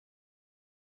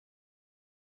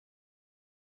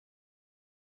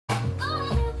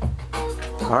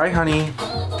Alright, honey.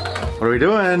 What are we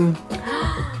doing?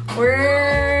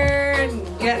 We're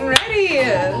getting ready.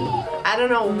 I don't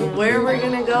know where we're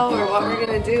gonna go or what we're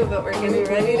gonna do, but we're getting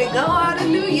ready to go out to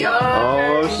New York.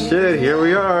 Oh shit, here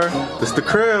we are. This is the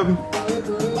crib.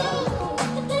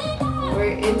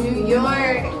 We're in New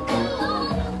York.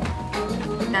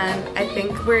 And I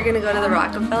think we're gonna go to the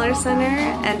Rockefeller Center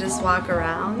and just walk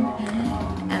around.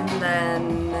 And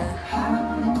then,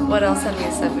 what else had we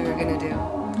said we were gonna do?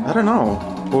 I don't know.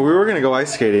 Well, we were gonna go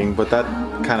ice skating, but that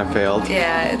kind of failed.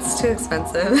 Yeah, it's too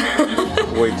expensive.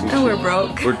 Way too cheap. And we're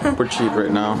broke. We're cheap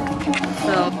right now.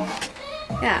 So,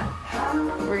 yeah.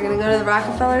 We're gonna go to the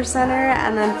Rockefeller Center,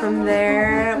 and then from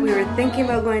there, we were thinking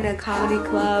about going to a comedy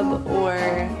club or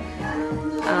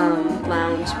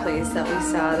lounge place that we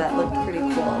saw that looked pretty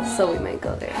cool, so we might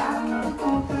go there.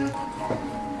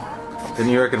 The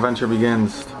New York adventure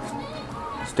begins.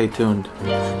 Stay tuned.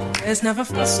 There's never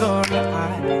fuss or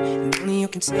fight, and only you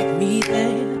can take me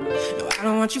there. No, I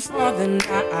don't want you for the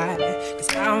night,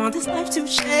 cause I want this life to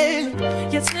change.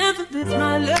 Your temper is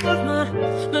my love,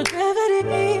 my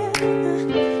gravity.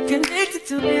 Connected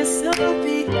to this so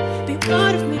be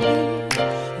part of me.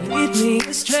 Lead me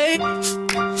astray.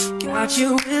 Got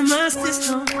you in my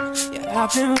system. Yeah,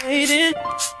 I've been waiting.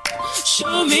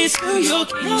 Show me to your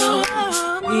kingdom.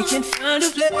 We can find a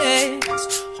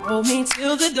place. Hold me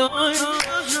till the dawn.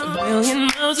 A million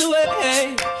miles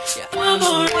away. Yeah, I'm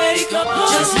already gone.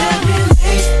 Just let me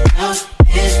lay out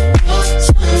in your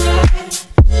sunlight.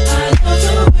 I love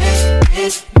the way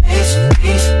it makes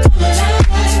me come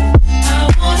alive. I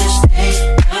wanna stay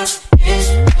lost in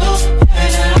your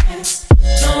paradise.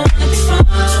 Don't wanna be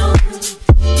found.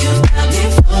 You got me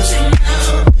floating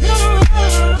now.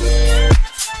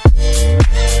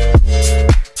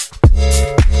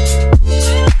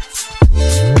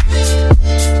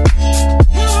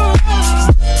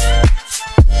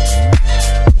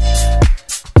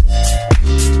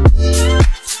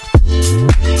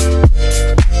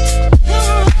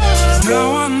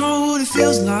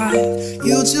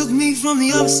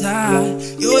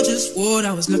 You're just what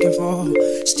I was looking for.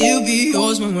 Still be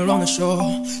yours when we're on the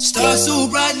shore. Stars so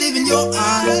bright, live in your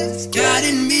eyes,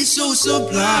 guiding me so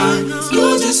sublime.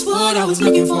 You're just what I was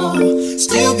looking for.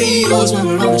 Still be yours when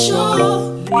we're on the shore.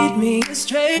 Lead me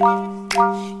astray.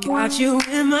 Got you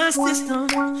in my system.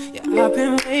 Yeah, I've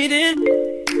been waiting.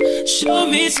 Show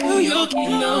me to your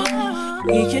kingdom.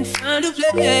 We can find a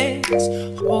place.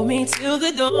 Hold me till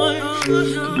the dawn.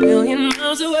 A million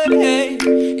miles away.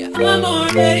 Yeah, I'm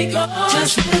already gone.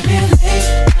 Just let me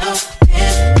lay